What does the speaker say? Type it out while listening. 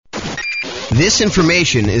This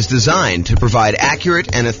information is designed to provide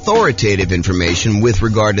accurate and authoritative information with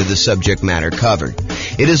regard to the subject matter covered.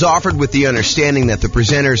 It is offered with the understanding that the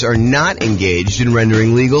presenters are not engaged in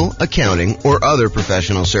rendering legal, accounting, or other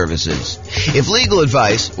professional services. If legal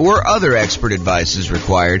advice or other expert advice is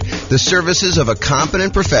required, the services of a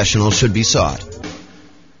competent professional should be sought.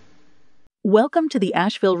 Welcome to the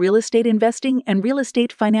Asheville Real Estate Investing and Real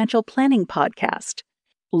Estate Financial Planning Podcast.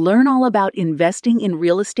 Learn all about investing in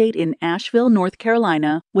real estate in Asheville, North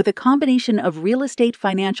Carolina, with a combination of real estate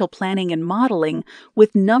financial planning and modeling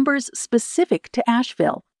with numbers specific to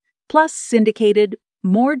Asheville, plus syndicated,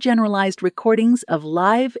 more generalized recordings of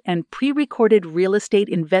live and pre-recorded real estate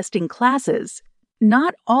investing classes,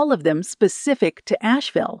 not all of them specific to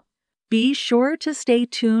Asheville. Be sure to stay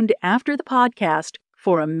tuned after the podcast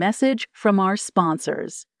for a message from our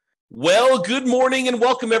sponsors. Well, good morning and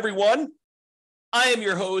welcome, everyone. I am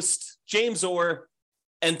your host, James Orr,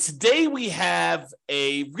 and today we have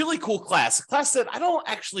a really cool class, a class that I don't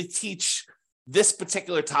actually teach this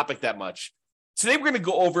particular topic that much. Today we're going to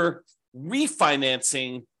go over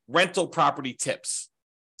refinancing rental property tips.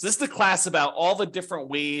 So this is the class about all the different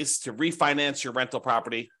ways to refinance your rental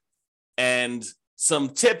property and some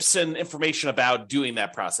tips and information about doing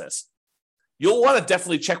that process. You'll want to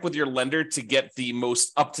definitely check with your lender to get the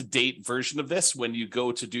most up-to-date version of this when you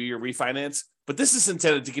go to do your refinance. But this is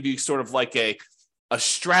intended to give you sort of like a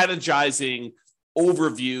strategizing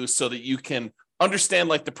overview so that you can understand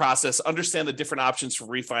like the process, understand the different options for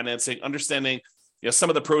refinancing, understanding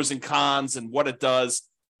some of the pros and cons and what it does,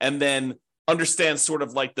 and then understand sort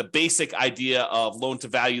of like the basic idea of loan to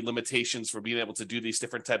value limitations for being able to do these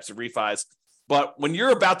different types of refis. But when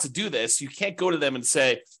you're about to do this, you can't go to them and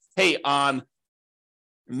say, hey, on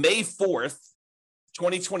May 4th,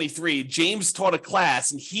 2023, James taught a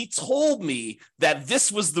class and he told me that this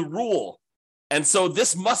was the rule. And so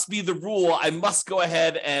this must be the rule. I must go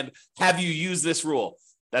ahead and have you use this rule.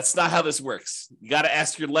 That's not how this works. You got to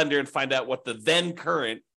ask your lender and find out what the then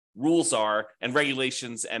current rules are and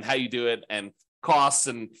regulations and how you do it and costs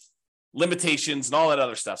and limitations and all that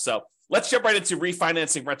other stuff. So let's jump right into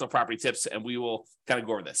refinancing rental property tips and we will kind of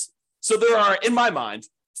go over this. So there are, in my mind,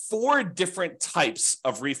 4 different types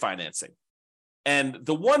of refinancing. And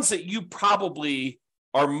the ones that you probably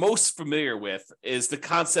are most familiar with is the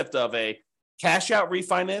concept of a cash out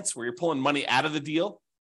refinance where you're pulling money out of the deal,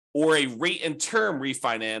 or a rate and term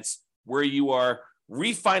refinance where you are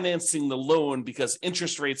refinancing the loan because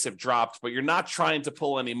interest rates have dropped, but you're not trying to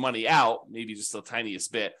pull any money out, maybe just the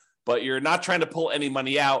tiniest bit, but you're not trying to pull any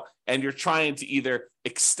money out and you're trying to either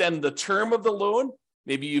extend the term of the loan.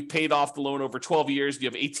 Maybe you've paid off the loan over 12 years, you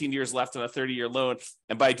have 18 years left on a 30-year loan,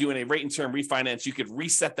 and by doing a rate and term refinance, you could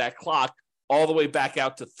reset that clock all the way back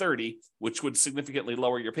out to 30, which would significantly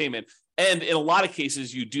lower your payment. And in a lot of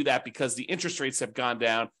cases, you do that because the interest rates have gone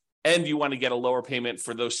down and you want to get a lower payment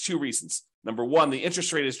for those 2 reasons. Number 1, the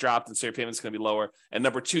interest rate has dropped and so your payment's going to be lower. And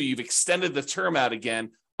number 2, you've extended the term out again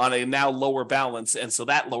on a now lower balance, and so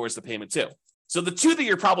that lowers the payment too. So the 2 that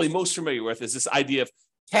you're probably most familiar with is this idea of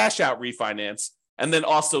cash out refinance, and then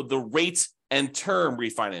also the rate and term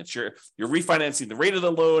refinance. You're refinancing the rate of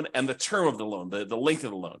the loan and the term of the loan, the length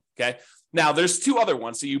of the loan, okay? Now, there's 2 other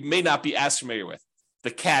ones that you may not be as familiar with.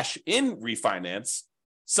 The cash in refinance.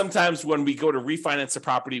 Sometimes when we go to refinance a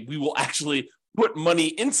property, we will actually put money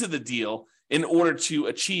into the deal in order to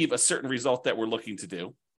achieve a certain result that we're looking to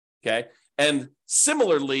do, okay? And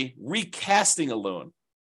similarly, recasting a loan.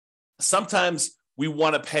 Sometimes we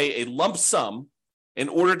want to pay a lump sum in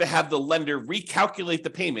order to have the lender recalculate the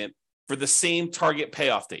payment for the same target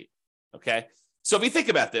payoff date, okay? So if you think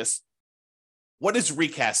about this, what is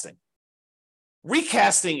recasting?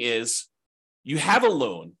 Recasting is you have a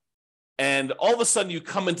loan and all of a sudden you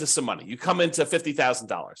come into some money. You come into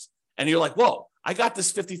 $50,000 and you're like, whoa, I got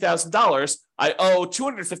this $50,000. I owe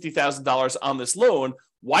 $250,000 on this loan.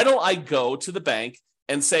 Why don't I go to the bank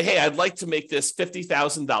and say, hey, I'd like to make this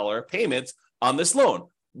 $50,000 payment on this loan?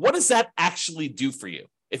 What does that actually do for you?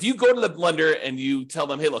 If you go to the lender and you tell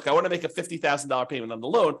them, hey, look, I want to make a $50,000 payment on the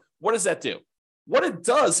loan, what does that do? What it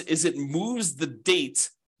does is it moves the date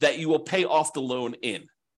that you will pay off the loan in.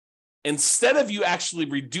 Instead of you actually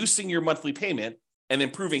reducing your monthly payment and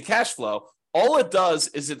improving cash flow, all it does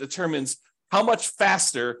is it determines how much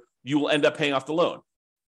faster you will end up paying off the loan.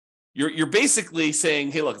 You're basically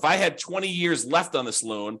saying, hey, look, if I had 20 years left on this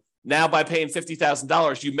loan, now by paying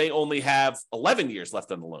 $50,000, you may only have 11 years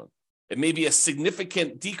left on the loan. It may be a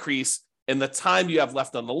significant decrease in the time you have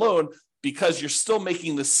left on the loan because you're still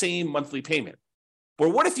making the same monthly payment.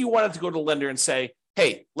 But what if you wanted to go to the lender and say,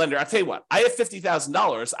 hey, lender, I'll tell you what, I have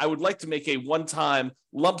 $50,000. I would like to make a one-time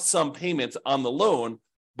lump sum payment on the loan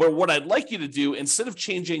But what I'd like you to do, instead of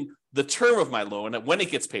changing the term of my loan and when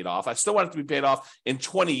it gets paid off, I still want it to be paid off in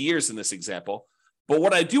 20 years in this example. But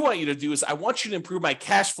what I do want you to do is I want you to improve my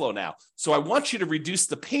cash flow now. So I want you to reduce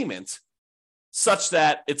the payment such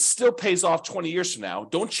that it still pays off 20 years from now.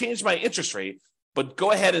 Don't change my interest rate, but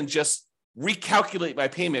go ahead and just recalculate my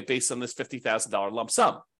payment based on this $50,000 lump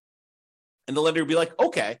sum. And the lender will be like,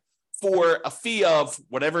 okay, for a fee of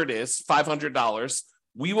whatever it is, $500,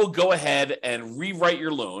 we will go ahead and rewrite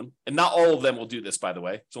your loan. And not all of them will do this, by the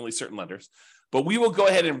way. It's only certain lenders. But we will go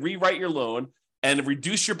ahead and rewrite your loan and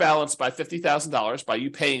reduce your balance by $50,000 by you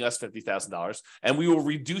paying us $50,000. And we will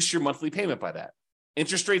reduce your monthly payment by that.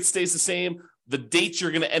 Interest rate stays the same. The date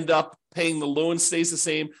you're going to end up paying the loan stays the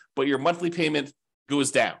same, but your monthly payment goes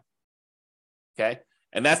down. Okay?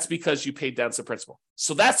 And that's because you paid down some principal.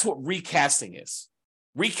 So that's what recasting is.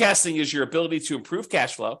 Recasting is your ability to improve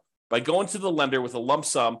cash flow by going to the lender with a lump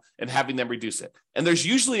sum and having them reduce it. And there's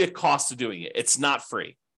usually a cost to doing it. It's not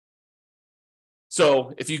free.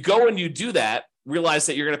 So if you go and you do that, realize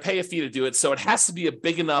that you're going to pay a fee to do it. So it has to be a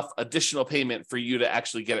big enough additional payment for you to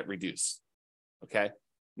actually get it reduced. Okay.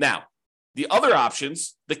 Now, the other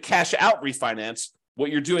options, the cash out refinance, what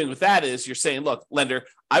you're doing with that is you're saying, look, lender,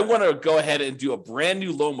 I want to go ahead and do a brand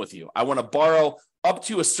new loan with you. I want to borrow up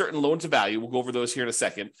to a certain loan to value. We'll go over those here in a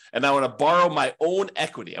second. And I want to borrow my own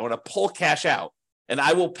equity. I want to pull cash out and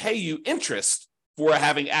I will pay you interest for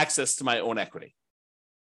having access to my own equity.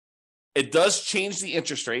 It does change the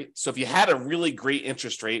interest rate. So if you had a really great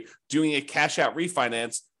interest rate, doing a cash out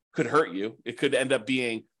refinance could hurt you. It could end up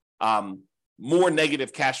being more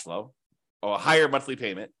negative cash flow or a higher monthly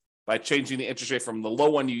payment by changing the interest rate from the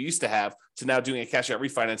low one you used to have to now doing a cash out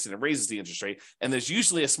refinance, and it raises the interest rate. And there's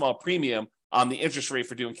usually a small premium on the interest rate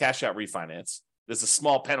for doing cash out refinance. There's a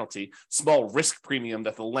small penalty, small risk premium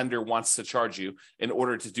that the lender wants to charge you in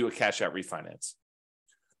order to do a cash out refinance.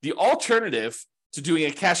 The alternative to doing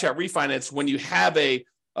a cash out refinance, when you have a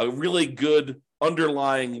really good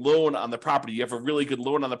underlying loan on the property, you have a really good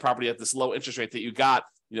loan on the property at this low interest rate that you got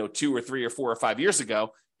 2 or 3 or 4 or 5 years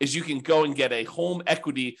ago, is you can go and get a home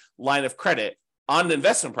equity line of credit on an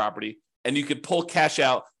investment property, and you could pull cash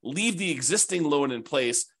out, leave the existing loan in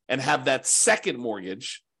place, and have that second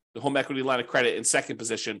mortgage, the home equity line of credit, in second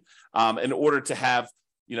position in order to have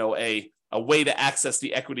a way to access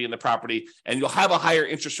the equity in the property. And you'll have a higher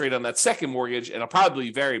interest rate on that second mortgage, and it'll probably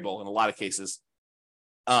be variable in a lot of cases.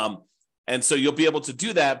 And so you'll be able to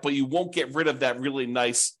do that, but you won't get rid of that really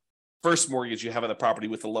nice first mortgage you have on the property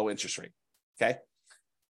with a low interest rate. Okay.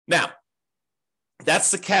 Now, that's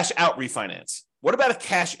the cash out refinance. What about a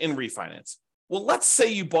cash in refinance? Well, let's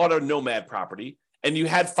say you bought a nomad property and you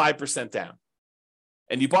had 5% down,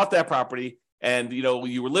 and you bought that property, and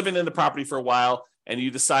you were living in the property for a while, and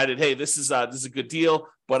you decided, hey, this is a good deal,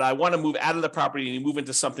 but I want to move out of the property, and you move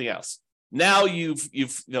into something else. Now you've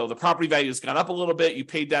the property value has gone up a little bit. You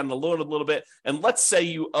paid down the loan a little bit, and let's say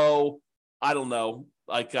you owe, I don't know,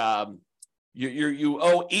 like you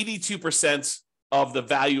owe 82% of the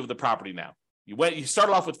value of the property now. You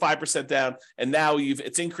started off with 5% down, and now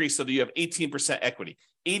it's increased so that you have 18% equity,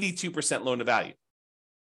 82% loan to value.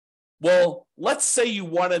 Well, let's say you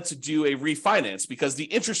wanted to do a refinance because the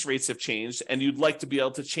interest rates have changed, and you'd like to be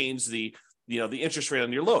able to change the interest rate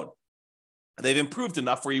on your loan. They've improved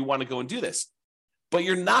enough where you want to go and do this, but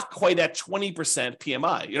you're not quite at 20%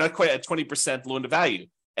 PMI. You're not quite at 20% loan to value,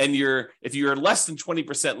 and if you're less than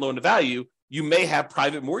 20% loan to value, you may have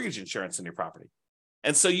private mortgage insurance in your property.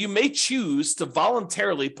 And so you may choose to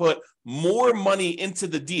voluntarily put more money into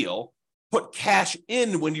the deal, put cash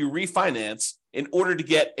in when you refinance in order to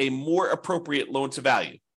get a more appropriate loan to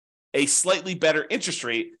value, a slightly better interest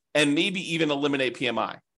rate, and maybe even eliminate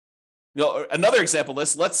PMI. Another example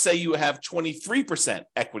is, let's say you have 23%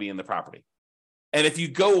 equity in the property. And if you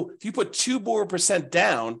put 2 more percent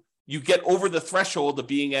down, you get over the threshold of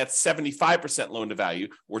being at 75% loan to value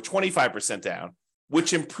or 25% down,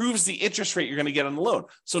 which improves the interest rate you're going to get on the loan.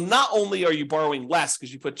 So not only are you borrowing less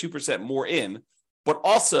because you put 2% more in, but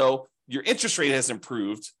also your interest rate has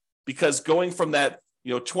improved because going from that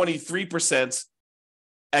 23%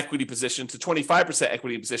 equity position to 25%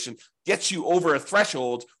 equity position gets you over a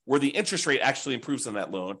threshold where the interest rate actually improves on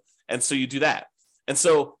that loan. And so you do that. And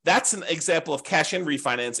so that's an example of cash in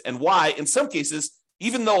refinance, and why in some cases,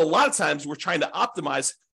 even though a lot of times we're trying to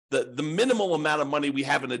optimize the minimal amount of money we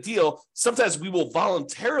have in a deal, sometimes we will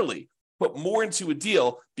voluntarily put more into a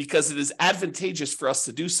deal because it is advantageous for us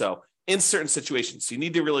to do so in certain situations. So you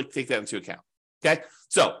need to really take that into account. Okay.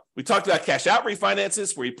 So we talked about cash out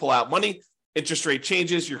refinances where you pull out money, interest rate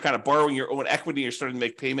changes, you're kind of borrowing your own equity, you're starting to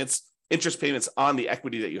make interest payments on the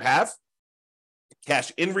equity that you have.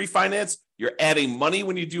 Cash in refinance, you're adding money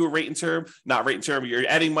when you do a rate and term, not rate and term. You're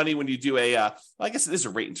adding money when you do I guess it is a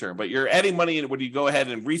rate and term, but you're adding money when you go ahead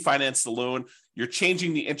and refinance the loan. You're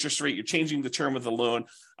changing the interest rate. You're changing the term of the loan.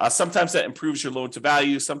 Sometimes that improves your loan to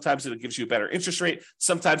value. Sometimes it gives you a better interest rate.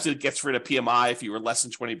 Sometimes it gets rid of PMI if you were less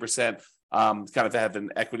than 20%, kind of have an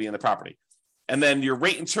equity in the property. And then your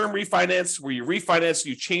rate and term refinance, where you refinance,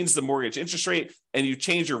 you change the mortgage interest rate and you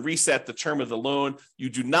change or reset the term of the loan. You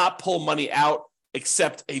do not pull money out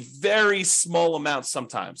except a very small amount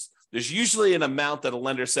sometimes. There's usually an amount that a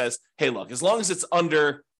lender says, hey, look, as long as it's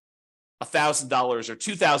under $1,000 or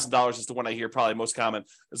 $2,000 is the one I hear probably most common.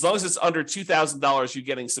 As long as it's under $2,000, you're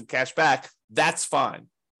getting some cash back, that's fine.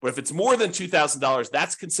 But if it's more than $2,000,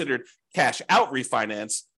 that's considered cash out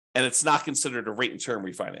refinance, and it's not considered a rate and term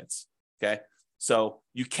refinance, okay? So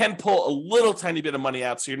you can pull a little tiny bit of money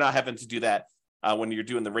out, so you're not having to do that when you're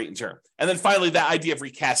doing the rate and term. And then finally, that idea of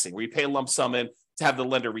recasting, where you pay a lump sum in to have the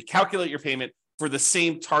lender recalculate your payment for the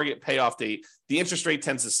same target payoff date. The interest rate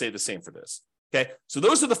tends to stay the same for this. Okay, so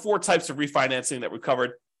those are the 4 types of refinancing that we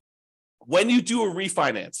covered. When you do a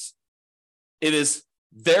refinance, it is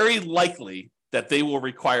very likely that they will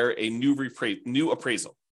require a new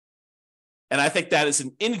appraisal. And I think that is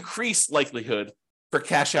an increased likelihood for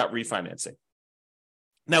cash out refinancing.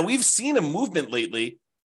 Now, we've seen a movement lately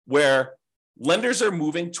where lenders are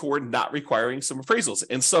moving toward not requiring some appraisals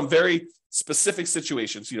in some very specific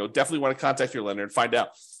situations. Definitely want to contact your lender and find out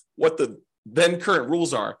what the then current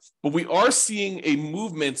rules are. But we are seeing a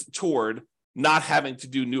movement toward not having to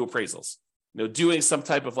do new appraisals. Doing some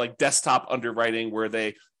type of like desktop underwriting where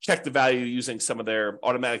they check the value using some of their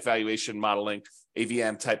automatic valuation modeling,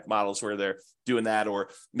 AVM type models where they're doing that. Or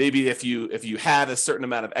maybe if you had a certain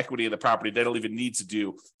amount of equity in the property, they don't even need to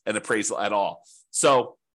do an appraisal at all.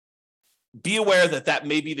 So be aware that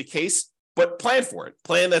may be the case, but plan for it.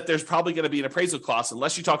 Plan that there's probably going to be an appraisal cost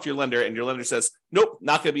unless you talk to your lender and your lender says, nope,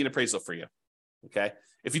 not going to be an appraisal for you. Okay.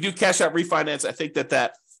 If you do cash out refinance, I think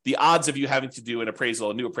that the odds of you having to do a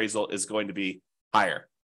new appraisal is going to be higher.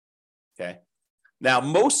 Okay. Now,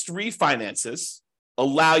 most refinances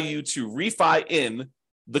allow you to refi in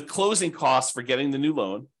the closing costs for getting the new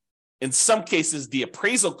loan. In some cases, the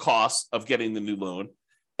appraisal costs of getting the new loan.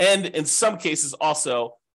 And in some cases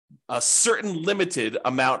also, a certain limited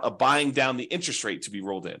amount of buying down the interest rate to be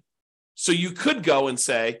rolled in. So you could go and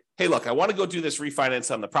say, hey, look, I want to go do this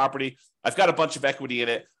refinance on the property. I've got a bunch of equity in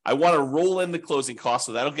it. I want to roll in the closing costs,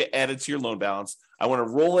 so that'll get added to your loan balance. I want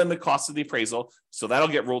to roll in the cost of the appraisal, so that'll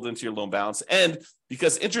get rolled into your loan balance. And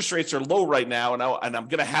because interest rates are low right now, and I'm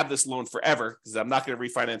going to have this loan forever because I'm not going to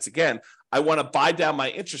refinance again, I want to buy down my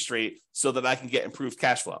interest rate so that I can get improved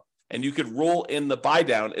cash flow. And you could roll in the buy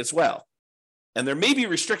down as well. And there may be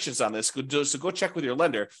restrictions on this, so go check with your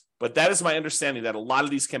lender. But that is my understanding that a lot of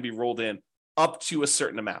these can be rolled in up to a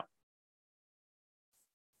certain amount.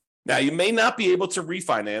 Now, you may not be able to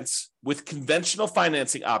refinance with conventional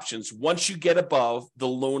financing options once you get above the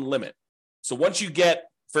loan limit. So once you get,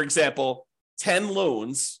 for example, 10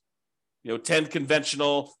 loans, 10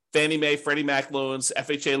 conventional Fannie Mae, Freddie Mac loans,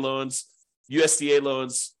 FHA loans, USDA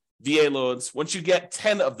loans, VA loans, once you get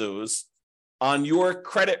 10 of those on your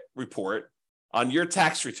credit report, on your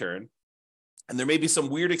tax return, and there may be some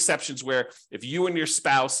weird exceptions where if you and your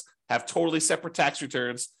spouse have totally separate tax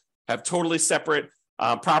returns, have totally separate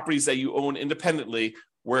properties that you own independently,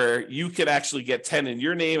 where you can actually get 10 in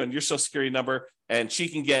your name and your social security number, and she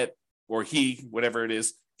can get, or he, whatever it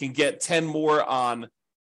is, can get 10 more on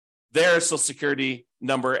their social security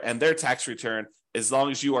number and their tax return, as long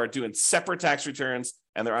as you are doing separate tax returns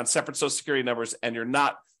and they're on separate social security numbers and you're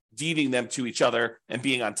not deeding them to each other and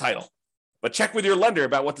being on title. But check with your lender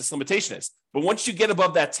about what this limitation is. But once you get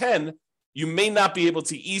above that 10, you may not be able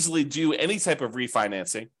to easily do any type of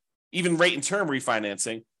refinancing, even rate and term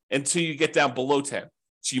refinancing, until you get down below 10.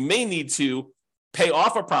 So you may need to pay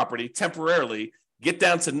off a property temporarily, get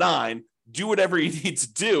down to 9, do whatever you need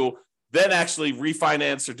to do, then actually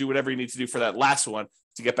refinance or do whatever you need to do for that last one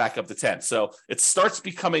to get back up to 10. So it starts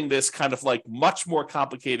becoming this kind of like much more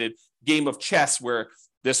complicated game of chess where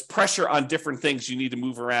there's pressure on different things you need to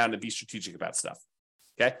move around and be strategic about stuff.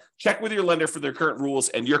 Okay. Check with your lender for their current rules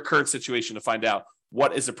and your current situation to find out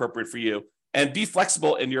what is appropriate for you, and be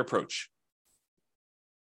flexible in your approach.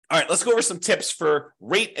 All right, let's go over some tips for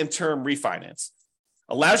rate and term refinance.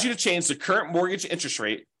 Allows you to change the current mortgage interest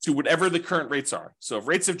rate to whatever the current rates are. So if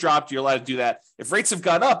rates have dropped, you're allowed to do that. If rates have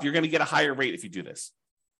gone up, you're going to get a higher rate if you do this.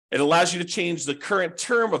 It allows you to change the current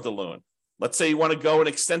term of the loan. Let's say you want to go and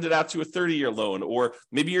extend it out to a 30-year loan, or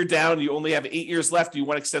maybe you're down, you only have 8 years left, you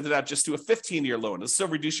want to extend it out just to a 15-year loan. It'll still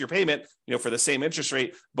reduce your payment, for the same interest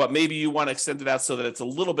rate, but maybe you want to extend it out so that it's a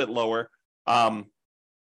little bit lower.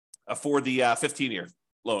 for the 15-year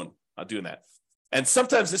loan, doing that. And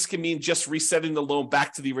sometimes this can mean just resetting the loan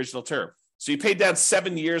back to the original term. So you paid down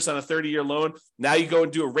 7 years on a 30-year loan. Now you go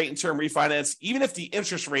and do a rate and term refinance. Even if the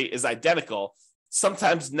interest rate is identical,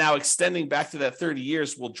 sometimes now extending back to that 30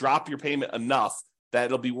 years will drop your payment enough that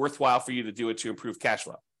it'll be worthwhile for you to do it to improve cash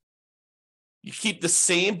flow. You keep the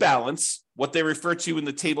same balance, what they refer to in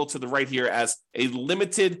the table to the right here as a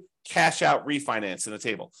limited cash out refinance in the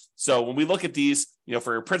table. So when we look at these,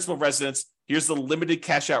 for principal residence, here's the limited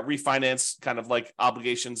cash out refinance, kind of like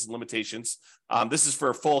obligations and limitations. This is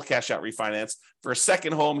for a full cash out refinance. For a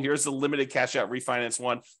second home, here's the limited cash out refinance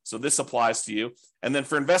one. So this applies to you. And then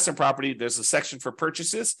for investment property, there's a section for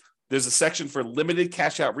purchases. There's a section for limited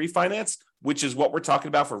cash out refinance, which is what we're talking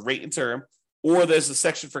about for rate and term. Or there's a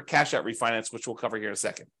section for cash out refinance, which we'll cover here in a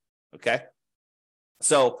second. Okay.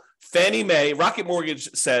 So Fannie Mae, Rocket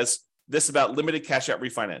Mortgage says this about limited cash out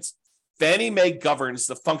refinance. Fannie Mae governs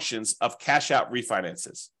the functions of cash out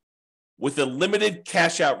refinances. With a limited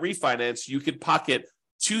cash out refinance, you could pocket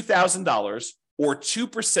 $2,000 or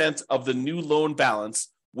 2% of the new loan balance,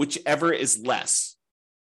 whichever is less.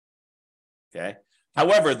 Okay.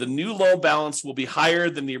 However, the new loan balance will be higher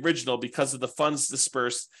than the original because of the funds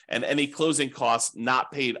dispersed and any closing costs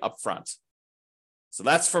not paid upfront. So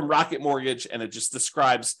that's from Rocket Mortgage, and it just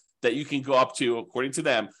describes that you can go up to, according to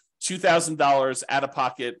them, $2,000 out of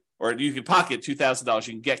pocket, or you can pocket $2,000.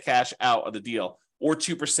 You can get cash out of the deal, or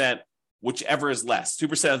 2%, whichever is less,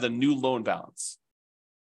 2% of the new loan balance.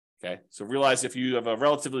 Okay, so realize if you have a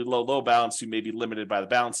relatively low balance, you may be limited by the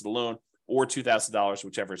balance of the loan, or $2,000,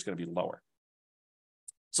 whichever is going to be lower.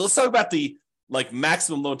 So let's talk about the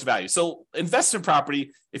maximum loan to value. So investment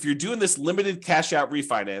property, if you're doing this limited cash out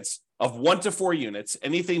refinance of 1 to 4 units,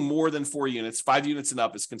 anything more than 4 units, 5 units and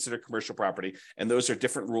up is considered commercial property. And those are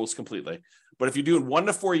different rules completely. But if you're doing 1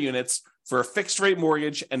 to 4 units for a fixed rate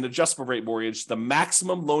mortgage and adjustable rate mortgage, the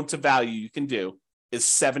maximum loan to value you can do is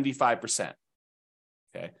 75%.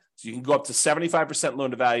 Okay. So you can go up to 75%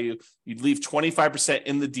 loan to value. You'd leave 25%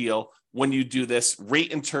 in the deal when you do this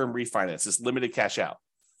rate and term refinance, this limited cash out.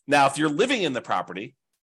 Now, if you're living in the property,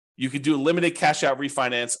 you could do a limited cash out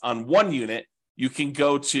refinance on 1 unit. You can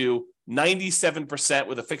go to 97%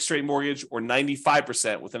 with a fixed rate mortgage or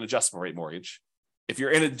 95% with an adjustable rate mortgage. If you're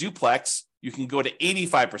in a duplex, you can go to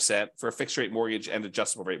 85% for a fixed rate mortgage and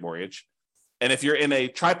adjustable rate mortgage. And if you're in a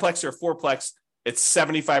triplex or a fourplex, it's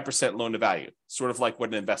 75% loan to value, sort of like what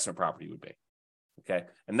an investment property would be. Okay.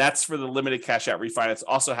 And that's for the limited cash out refinance.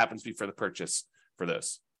 Also happens to be for the purchase for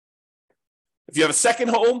those. If you have a second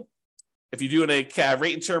home, if you're doing a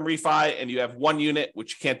rate and term refi and you have 1 unit,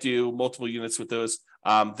 which you can't do multiple units with those,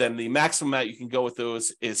 then the maximum amount you can go with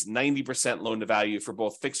those is 90% loan to value for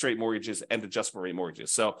both fixed rate mortgages and adjustable rate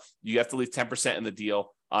mortgages. So you have to leave 10% in the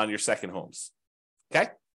deal on your second homes. Okay.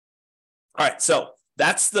 All right. So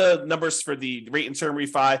that's the numbers for the rate and term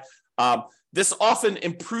refi. This often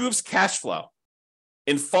improves cash flow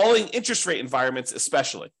in falling interest rate environments,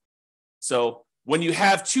 especially. So when you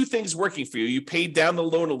have 2 things working for you, you paid down the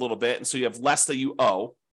loan a little bit, and so you have less that you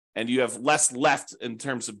owe, and you have less left in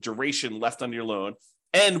terms of duration left on your loan.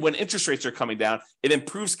 And when interest rates are coming down, it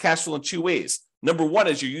improves cash flow in 2 ways. Number one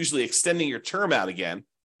is you're usually extending your term out again,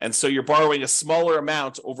 and so you're borrowing a smaller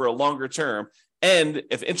amount over a longer term. And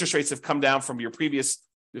if interest rates have come down from your previous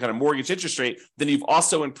kind of mortgage interest rate, then you've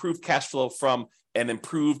also improved cash flow from an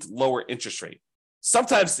improved lower interest rate.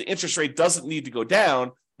 Sometimes the interest rate doesn't need to go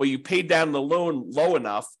down, but you paid down the loan low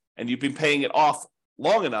enough and you've been paying it off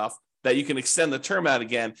long enough that you can extend the term out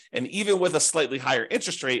again. And even with a slightly higher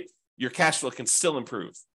interest rate, your cash flow can still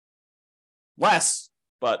improve. Less,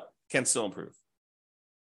 but can still improve.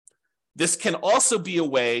 This can also be a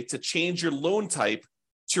way to change your loan type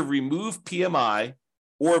to remove PMI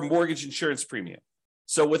or mortgage insurance premium.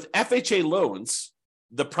 So with FHA loans,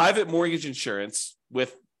 the private mortgage insurance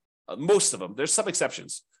with most of them, there's some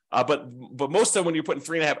exceptions, but most of them, when you're putting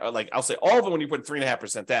 3.5%, I'll say all of them when you're putting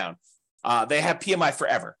 3.5% down, they have PMI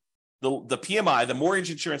forever. The PMI, the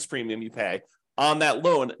mortgage insurance premium you pay on that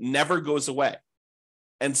loan never goes away.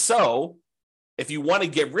 And so if you want to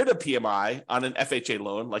get rid of PMI on an FHA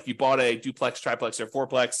loan, like you bought a duplex, triplex, or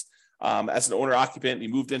fourplex as an owner occupant, you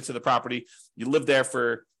moved into the property, you lived there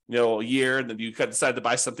for a year, and then you decide to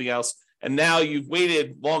buy something else. And now you've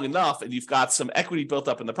waited long enough and you've got some equity built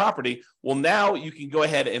up in the property. Well, now you can go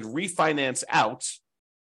ahead and refinance out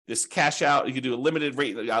this cash out. You can do a limited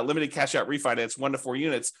cash out refinance, 1 to 4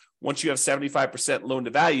 units, once you have 75% loan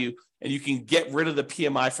to value, and you can get rid of the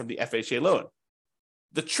PMI from the FHA loan.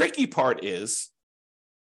 The tricky part is,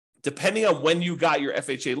 depending on when you got your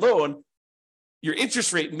FHA loan, your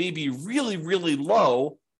interest rate may be really, really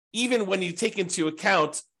low, even when you take into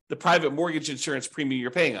account the private mortgage insurance premium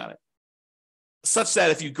you're paying on it. Such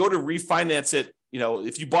that if you go to refinance it,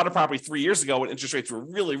 if you bought a property 3 years ago when interest rates were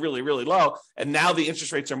really, really, really low, and now the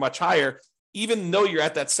interest rates are much higher, even though you're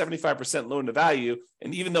at that 75% loan to value,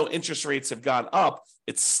 and even though interest rates have gone up,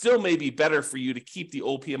 it still may be better for you to keep the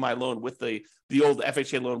old PMI loan with the old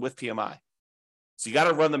FHA loan with PMI. So you got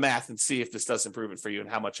to run the math and see if this does improve it for you and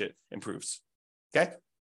how much it improves. Okay.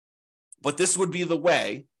 But this would be the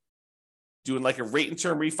way, doing like a rate and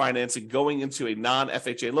term refinance and going into a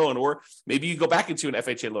non-FHA loan, or maybe you go back into an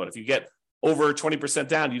FHA loan. If you get over 20%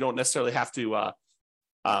 down, you don't necessarily have to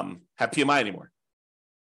have PMI anymore.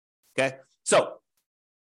 Okay. So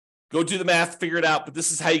go do the math, figure it out. But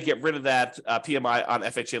this is how you get rid of that PMI on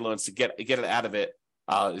FHA loans to get it out of it,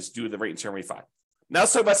 is do the rate and term refi. Now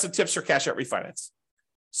let's talk about some tips for cash out refinance.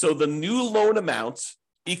 So the new loan amount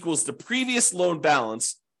equals the previous loan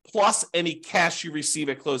balance plus any cash you receive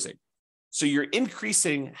at closing. So you're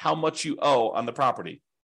increasing how much you owe on the property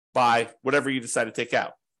by whatever you decide to take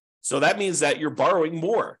out. So that means that you're borrowing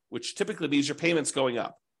more, which typically means your payment's going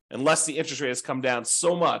up, unless the interest rate has come down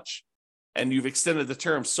so much and you've extended the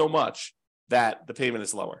term so much that the payment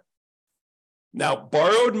is lower. Now,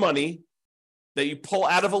 borrowed money that you pull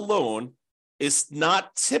out of a loan is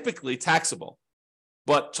not typically taxable,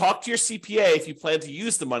 but talk to your CPA if you plan to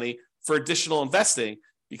use the money for additional investing,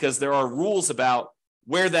 because there are rules about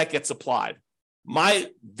where that gets applied. My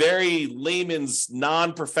very layman's,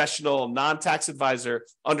 non-professional, non-tax advisor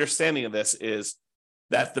understanding of this is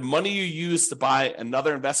that the money you use to buy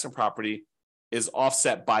another investment property is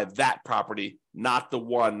offset by that property, not the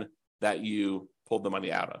one that you pulled the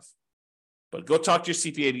money out of. But go talk to your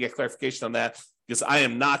CPA to get clarification on that, because I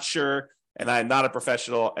am not sure, and I am not a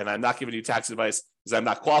professional, and I'm not giving you tax advice because I'm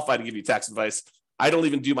not qualified to give you tax advice. I don't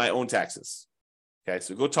even do my own taxes. Okay,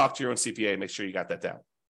 so go talk to your own CPA and make sure you got that down.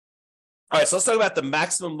 All right, so let's talk about the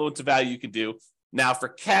maximum loan to value you can do now for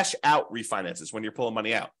cash out refinances when you're pulling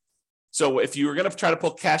money out. So if you were going to try to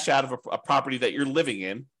pull cash out of a property that you're living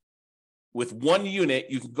in, with one unit,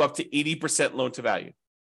 you can go up to 80% loan to value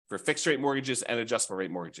for fixed rate mortgages and adjustable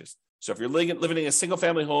rate mortgages. So if you're living in a single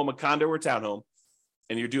family home, a condo or townhome,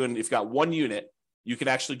 and if you've got one unit, you can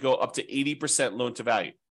actually go up to 80% loan to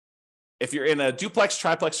value. If you're in a duplex,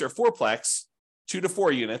 triplex, or fourplex, 2 to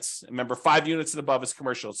 4 units, remember 5 units and above is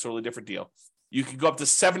commercial, it's a totally different deal. You can go up to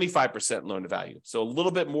 75% loan to value. So a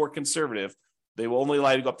little bit more conservative. They will only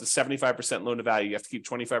allow you to go up to 75% loan to value. You have to keep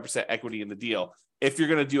 25% equity in the deal if you're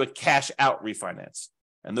going to do a cash out refinance.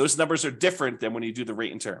 And those numbers are different than when you do the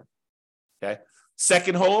rate and term. Okay.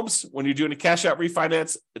 Second homes, when you're doing a cash out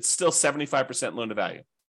refinance, it's still 75% loan to value.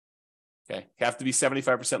 Okay. You have to be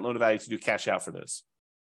 75% loan to value to do cash out for those.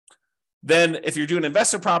 Then if you're doing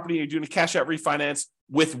investment property, you're doing a cash out refinance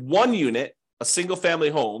with one unit, a single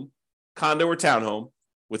family home, condo or townhome,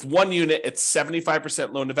 with one unit, it's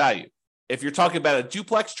 75% loan to value. If you're talking about a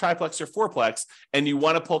duplex, triplex, or fourplex, and you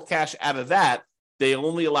want to pull cash out of that, they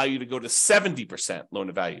only allow you to go to 70% loan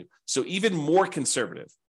to value. So even more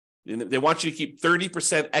conservative. They want you to keep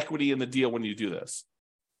 30% equity in the deal when you do this.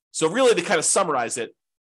 So really, to kind of summarize it,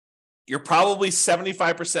 you're probably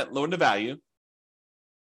 75% loan to value,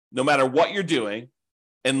 no matter what you're doing,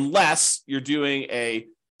 unless you're doing a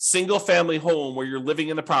single family home where you're living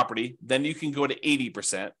in the property, then you can go to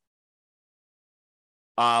 80%.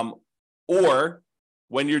 Or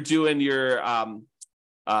when you're doing your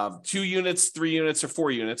 2 units, 3 units, or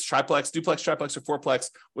 4 units, triplex, duplex, triplex, or fourplex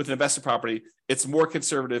with an investment property, it's more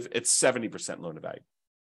conservative. It's 70% loan to value.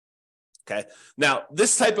 Okay. Now,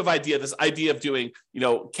 this type of idea, this idea of doing,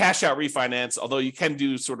 cash out refinance, although you can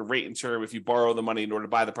do sort of rate and term if you borrow the money in order to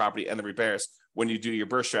buy the property and the repairs when you do your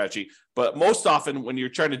burst strategy. But most often when you're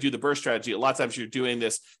trying to do the burst strategy, a lot of times you're doing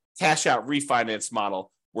this cash out refinance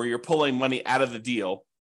model where you're pulling money out of the deal.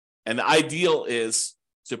 And the ideal is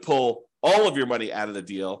to pull all of your money out of the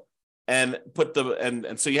deal and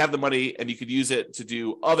and so you have the money and you could use it to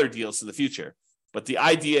do other deals in the future. But the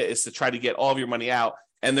idea is to try to get all of your money out.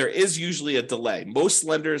 And there is usually a delay. Most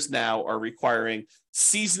lenders now are requiring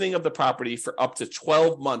seasoning of the property for up to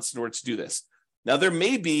 12 months in order to do this. Now, there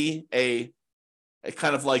may be a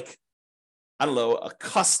kind of like, I don't know, a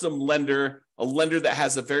custom lender, a lender that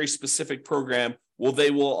has a very specific program. Well,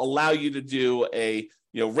 they will allow you to do a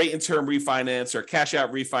rate and term refinance or cash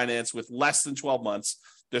out refinance with less than 12 months.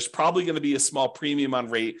 There's probably going to be a small premium on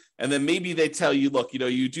rate. And then maybe they tell you, look,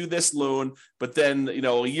 you do this loan, but then,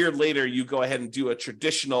 a year later, you go ahead and do a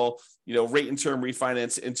traditional, rate and term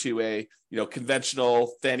refinance into a,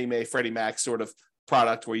 conventional Fannie Mae, Freddie Mac sort of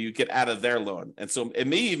product where you get out of their loan. And so it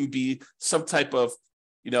may even be some type of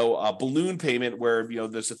a balloon payment where,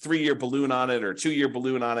 there's a 3-year balloon on it or a 2-year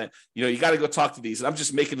balloon on it. You got to go talk to these. And I'm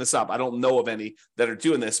just making this up. I don't know of any that are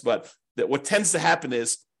doing this, but that what tends to happen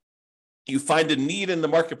is you find a need in the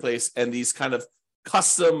marketplace and these kind of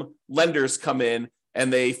custom lenders come in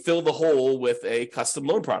and they fill the hole with a custom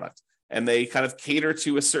loan product. And they kind of cater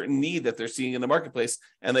to a certain need that they're seeing in the marketplace.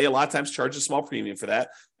 And they a lot of times charge a small premium for that.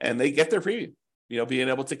 And they get their premium, being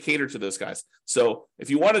able to cater to those guys. So if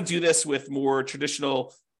you want to do this with more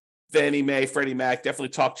traditional Fannie Mae, Freddie Mac, definitely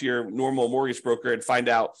talk to your normal mortgage broker and find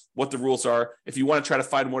out what the rules are. If you want to try to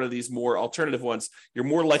find one of these more alternative ones, you're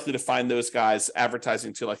more likely to find those guys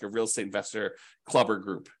advertising to like a real estate investor club or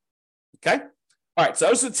group. Okay. All right. So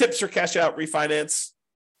those are the tips for cash out refinance.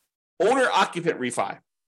 Owner occupant refi.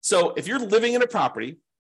 So if you're living in a property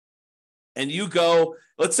and you go,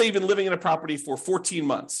 let's say you've been living in a property for 14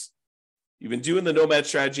 months, you've been doing the nomad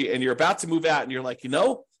strategy and you're about to move out and you're like,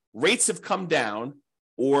 rates have come down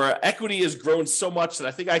or equity has grown so much that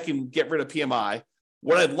I think I can get rid of PMI.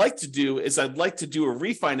 What I'd like to do is I'd like to do a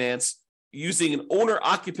refinance using an owner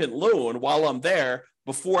occupant loan while I'm there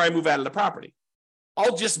before I move out of the property.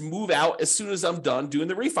 I'll just move out as soon as I'm done doing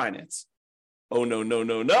the refinance. Oh,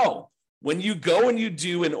 no. When you go and you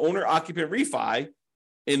do an owner-occupant refi,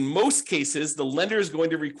 in most cases, the lender is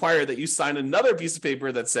going to require that you sign another piece of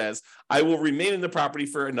paper that says, I will remain in the property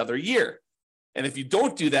for another year. And if you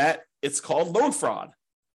don't do that, it's called loan fraud.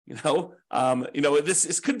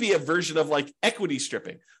 This could be a version of like equity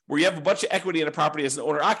stripping, where you have a bunch of equity in a property as an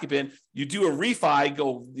owner-occupant, you do a refi,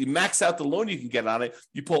 you max out the loan you can get on it,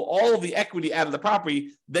 you pull all of the equity out of the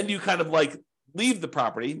property, then you kind of like leave the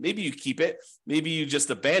property. Maybe you keep it. Maybe you just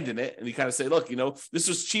abandon it. And you kind of say, look, this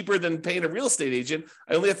was cheaper than paying a real estate agent.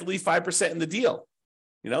 I only have to leave 5% in the deal.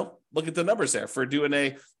 Look at the numbers there for doing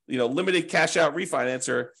a, limited cash out refinance,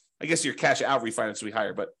 or I guess your cash out refinance will be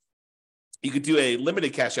higher, but you could do a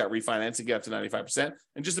limited cash out refinance and get up to 95%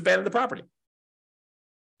 and just abandon the property.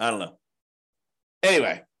 I don't know.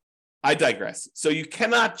 Anyway, I digress. So you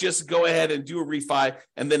cannot just go ahead and do a refi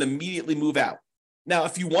and then immediately move out. Now,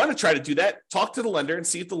 if you want to try to do that, talk to the lender and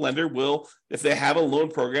see if the lender will, if they have a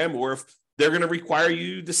loan program or if they're going to require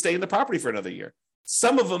you to stay in the property for another year.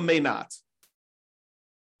 Some of them may not,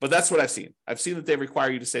 but that's what I've seen. I've seen that they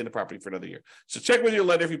require you to stay in the property for another year. So check with your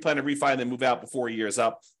lender if you plan to refi and then move out before a year is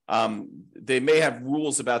up. They may have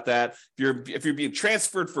rules about that. If you're being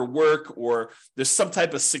transferred for work or there's some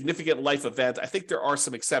type of significant life event, I think there are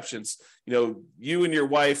some exceptions. You and your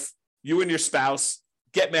wife, you and your spouse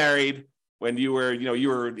get married. When you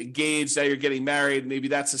were engaged, now you're getting married. Maybe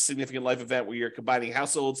that's a significant life event where you're combining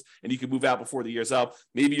households and you can move out before the year's up.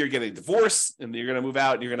 Maybe you're getting divorced and you're going to move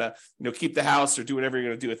out and you're going to, keep the house or do whatever you're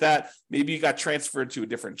going to do with that. Maybe you got transferred to a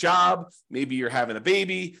different job. Maybe you're having a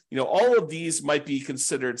baby. All of these might be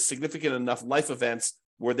considered significant enough life events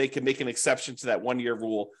where they can make an exception to that 1-year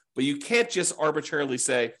rule. But you can't just arbitrarily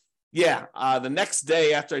say, the next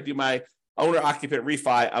day after I do my owner occupant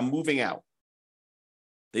refi, I'm moving out.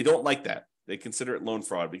 They don't like that. They consider it loan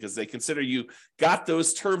fraud because they consider you got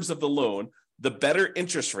those terms of the loan, the better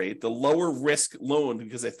interest rate, the lower risk loan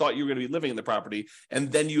because they thought you were going to be living in the property,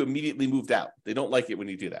 and then you immediately moved out. They don't like it when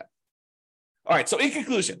you do that. All right, so in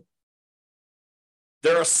conclusion,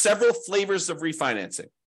 there are several flavors of refinancing.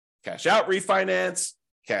 Cash out refinance,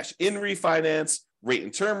 cash in refinance, rate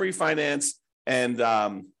and term refinance, and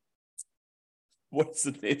what's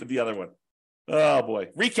the name of the other one? Oh boy,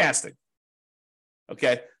 recasting.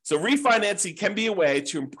 Okay, so refinancing can be a way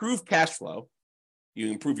to improve cash flow. You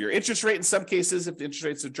improve your interest rate in some cases. If the interest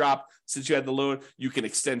rates have dropped since you had the loan, you can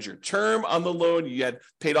extend your term on the loan. You had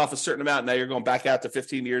paid off a certain amount. Now you're going back out to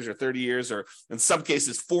 15 years or 30 years, or in some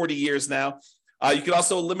cases, 40 years now. You can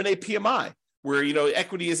also eliminate PMI, where,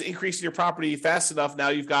 equity is increasing your property fast enough. Now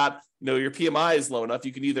you've got, your PMI is low enough.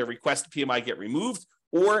 You can either request PMI get removed,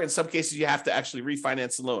 or in some cases, you have to actually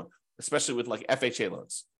refinance the loan, especially with like FHA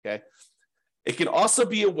loans. Okay. It can also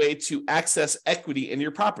be a way to access equity in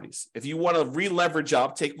your properties. If you want to re-leverage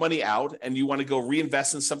up, take money out, and you want to go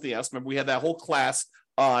reinvest in something else. Remember, we had that whole class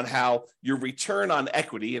on how your return on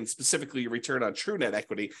equity, and specifically your return on true net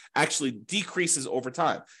equity, actually decreases over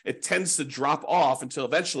time. It tends to drop off until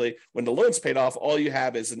eventually, when the loan's paid off, all you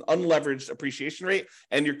have is an unleveraged appreciation rate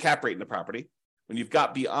and your cap rate in the property. When you've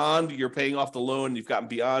got beyond, you're paying off the loan, you've gotten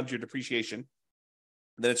beyond your depreciation,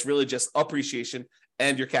 then it's really just appreciation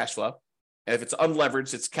and your cash flow. And if it's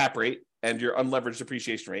unleveraged, it's cap rate and your unleveraged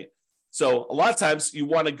depreciation rate. So a lot of times you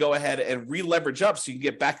want to go ahead and re-leverage up so you can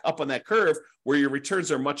get back up on that curve where your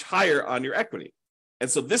returns are much higher on your equity. And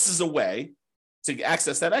so this is a way to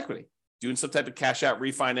access that equity, doing some type of cash out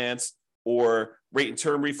refinance or rate and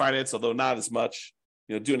term refinance, although not as much.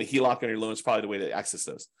 doing a HELOC on your loan is probably the way to access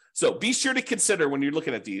those. So be sure to consider when you're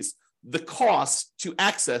looking at these, the cost to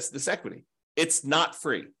access this equity. It's not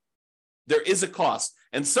free. There is a cost.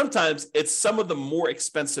 And sometimes it's some of the more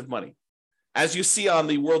expensive money. As you see on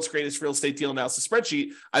the World's Greatest Real Estate Deal Analysis spreadsheet,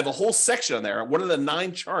 I have a whole section on there. One of the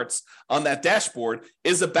 9 charts on that dashboard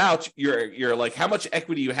is about your like how much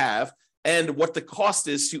equity you have and what the cost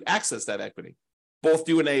is to access that equity. Both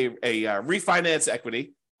doing a refinance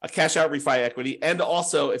equity, a cash out refi equity, and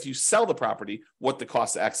also if you sell the property, what the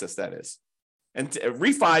cost to access that is. And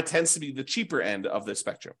refi tends to be the cheaper end of the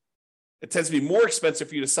spectrum. It tends to be more expensive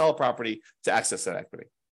for you to sell a property to access that equity.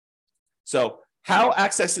 So how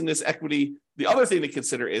accessing this equity, the other thing to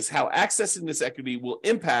consider is how accessing this equity will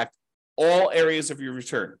impact all areas of your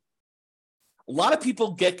return. A lot of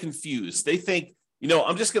people get confused. They think,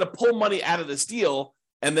 I'm just going to pull money out of this deal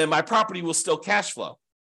and then my property will still cash flow.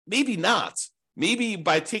 Maybe not. Maybe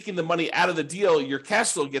by taking the money out of the deal, your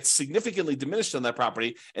cash flow gets significantly diminished on that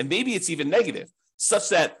property, and maybe it's even negative, such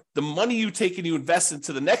that the money you take and you invest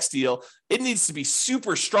into the next deal, it needs to be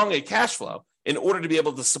super strong at cash flow in order to be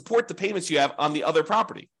able to support the payments you have on the other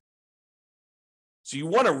property. So you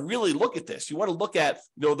want to really look at this. You want to look at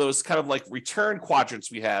those kind of like return quadrants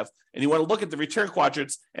we have, and you want to look at the return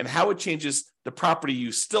quadrants and how it changes the property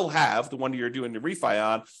you still have, the one you're doing the refi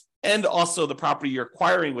on, and also the property you're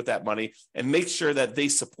acquiring with that money, and make sure that they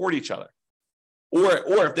support each other.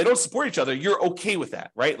 Or if they don't support each other, you're okay with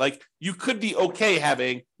that, right? Like you could be okay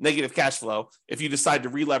having negative cash flow if you decide to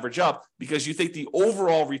re-leverage up because you think the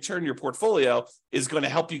overall return in your portfolio is going to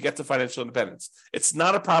help you get to financial independence. It's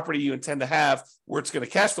not a property you intend to have where it's going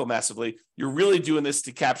to cash flow massively. You're really doing this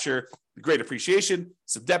to capture the great appreciation,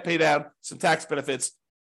 some debt pay down, some tax benefits,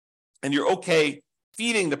 and you're okay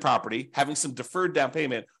feeding the property, having some deferred down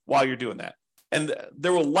payment while you're doing that. And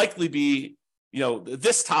there will likely be,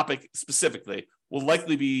 this topic specifically will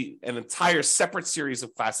likely be an entire separate series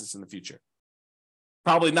of classes in the future.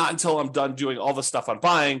 Probably not until I'm done doing all the stuff on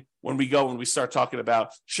buying when we start talking about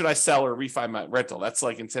should I sell or refi my rental. That's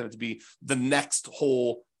like intended to be the next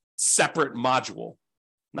whole separate module,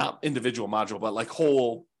 not individual module, but like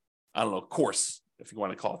whole, course, if you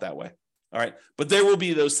want to call it that way. All right. But there will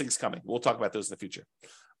be those things coming. We'll talk about those in the future.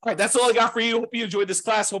 All right. That's all I got for you. Hope you enjoyed this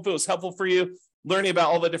class. Hope it was helpful for you, learning about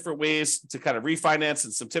all the different ways to kind of refinance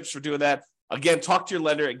and some tips for doing that. Again, talk to your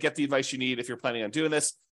lender and get the advice you need if you're planning on doing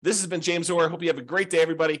this. This has been James Orr. Hope you have a great day,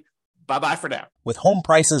 everybody. Bye-bye for now. With home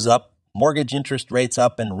prices up, mortgage interest rates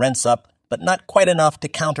up, and rents up, but not quite enough to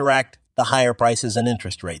counteract the higher prices and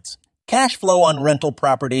interest rates, cash flow on rental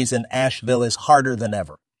properties in Asheville is harder than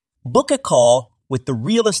ever. Book a call with the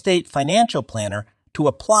Real Estate Financial Planner to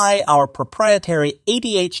apply our proprietary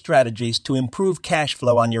 88 strategies to improve cash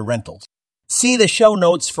flow on your rentals. See the show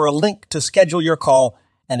notes for a link to schedule your call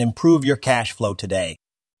and improve your cash flow today.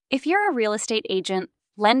 If you're a real estate agent,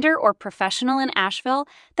 lender, or professional in Asheville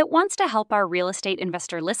that wants to help our real estate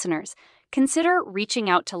investor listeners, consider reaching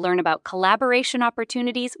out to learn about collaboration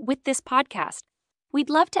opportunities with this podcast. We'd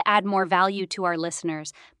love to add more value to our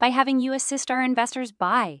listeners by having you assist our investors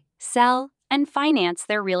buy, sell, and finance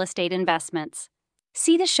their real estate investments.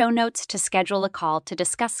 See the show notes to schedule a call to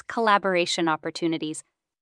discuss collaboration opportunities